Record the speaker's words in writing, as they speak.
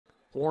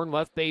Horn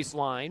left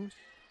baseline.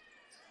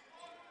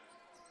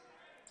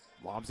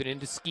 Lobs it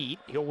into Skeet.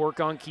 He'll work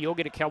on Keel,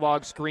 get a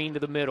Kellogg screen to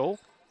the middle.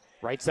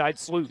 Right side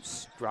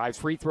Sluice. Drives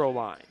free throw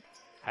line.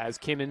 Has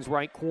Kimmins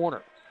right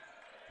corner.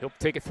 He'll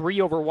take a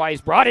three over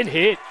Weisbrod and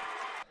hit.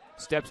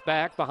 Steps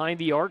back behind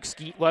the arc.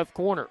 Skeet left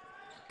corner.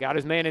 Got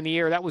his man in the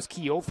air. That was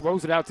Keel.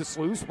 Throws it out to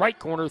Sluice. Right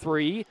corner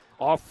three.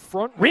 Off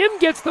front rim.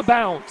 Gets the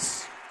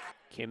bounce.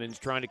 Kimmins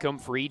trying to come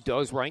free.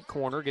 Does right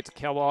corner. Gets a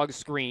Kellogg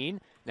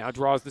screen. Now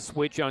draws the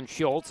switch on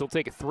Schultz. He'll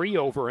take a three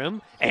over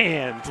him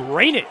and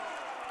drain it.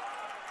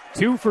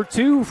 2 for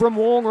 2 from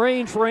long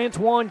range for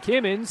Antoine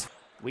Kimmins.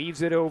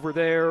 Leaves it over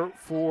there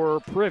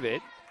for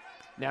Privet.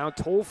 Now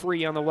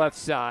Toll-Free on the left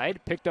side.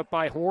 Picked up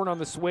by Horn on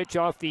the switch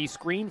off the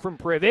screen from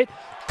Privet.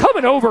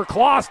 Coming over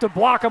Kloss to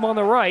block him on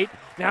the right.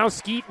 Now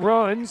Skeet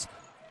runs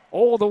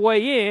all the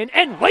way in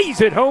and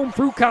lays it home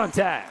through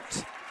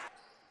contact.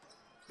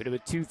 Bit of a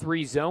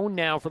 2-3 zone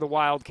now for the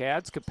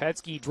Wildcats.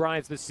 Kopetsky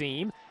drives the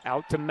seam.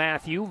 Out to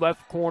Matthew.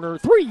 Left corner.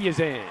 Three is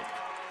in.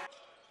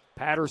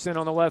 Patterson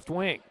on the left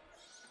wing.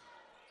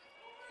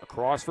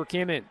 Across for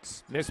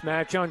Kimmins.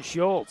 Mismatch on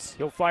Schultz.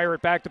 He'll fire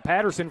it back to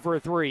Patterson for a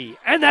three.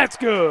 And that's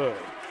good.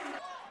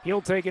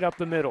 He'll take it up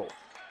the middle.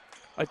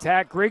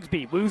 Attack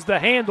Grigsby. Lose the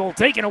handle.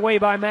 Taken away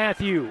by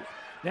Matthew.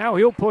 Now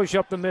he'll push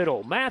up the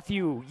middle.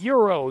 Matthew,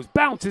 Euros,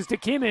 bounces to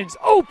Kimmins.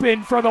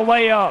 Open for the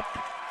layup.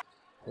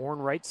 Horn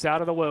right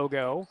side of the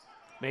logo.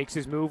 Makes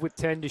his move with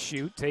 10 to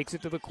shoot. Takes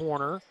it to the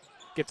corner.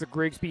 Gets a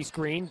Grigsby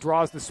screen.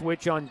 Draws the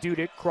switch on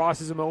Dudek.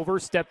 Crosses him over.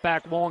 Step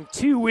back long.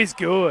 Two is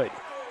good.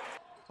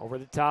 Over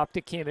the top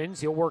to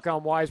Kimmins. He'll work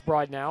on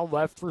Weisbrod now.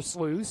 Left for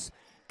Sluice.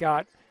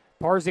 Got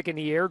Parzik in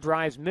the air.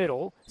 Drives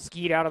middle.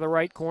 Skeet out of the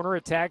right corner.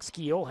 Attacks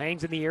Keel.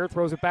 Hangs in the air.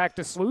 Throws it back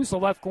to Sluice. A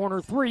left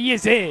corner three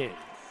is in.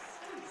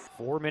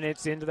 4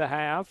 minutes into the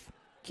half.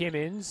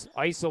 Kimmins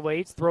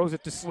isolates. Throws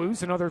it to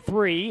Sluice. Another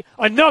three.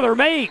 Another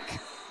make.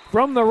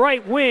 From the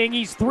right wing.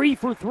 He's 3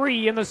 for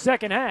 3 in the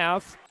second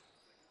half.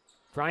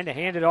 Trying to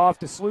hand it off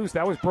to Sluice.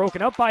 That was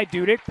broken up by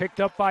Dudek, picked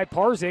up by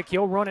Parzik.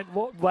 He'll run it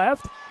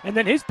left, and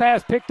then his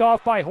pass picked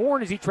off by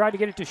Horn as he tried to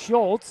get it to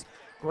Schultz.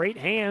 Great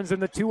hands in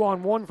the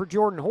 2-on-1 for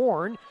Jordan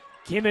Horn.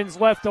 Kimmins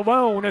left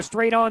alone. A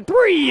straight-on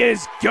three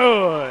is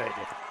good.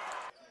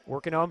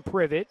 Working on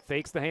Privet.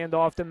 Fakes the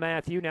handoff to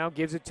Matthew. Now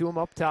gives it to him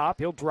up top.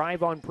 He'll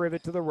drive on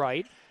Privet to the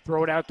right.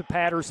 Throw it out to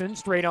Patterson.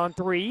 Straight-on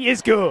three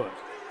is good.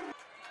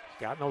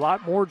 Gotten a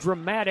lot more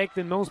dramatic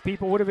than most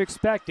people would have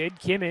expected.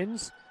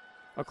 Kimmins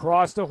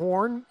across to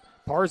Horn.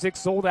 Parzik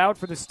sold out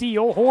for the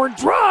steal. Horn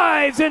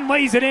drives and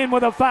lays it in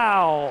with a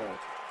foul.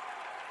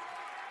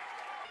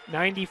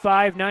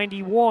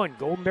 95-91.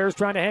 Golden Bears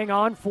trying to hang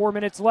on. 4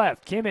 minutes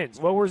left.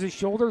 Kimmins lowers his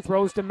shoulder,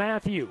 throws to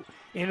Matthew.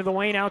 Into the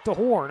lane, out to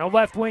Horn. A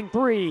left wing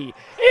three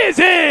is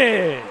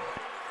in.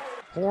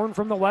 Horn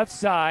from the left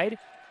side.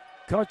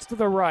 Cuts to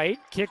the right.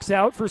 Kicks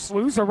out for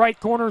Sluice. A right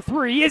corner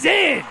three is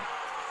in.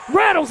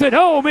 Rattles it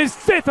home. His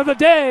fifth of the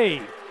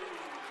day.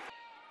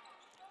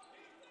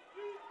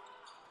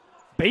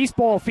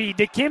 Baseball feed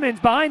to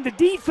Kimmins behind the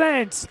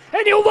defense,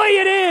 and he'll lay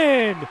it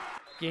in.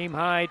 Game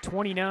high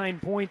 29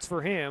 points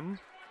for him.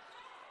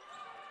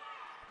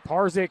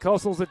 Parzik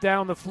hustles it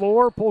down the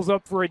floor, pulls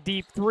up for a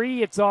deep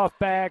three. It's off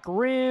back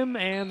rim,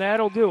 and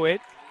that'll do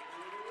it.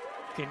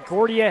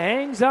 Concordia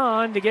hangs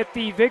on to get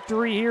the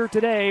victory here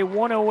today,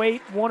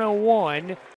 108-101.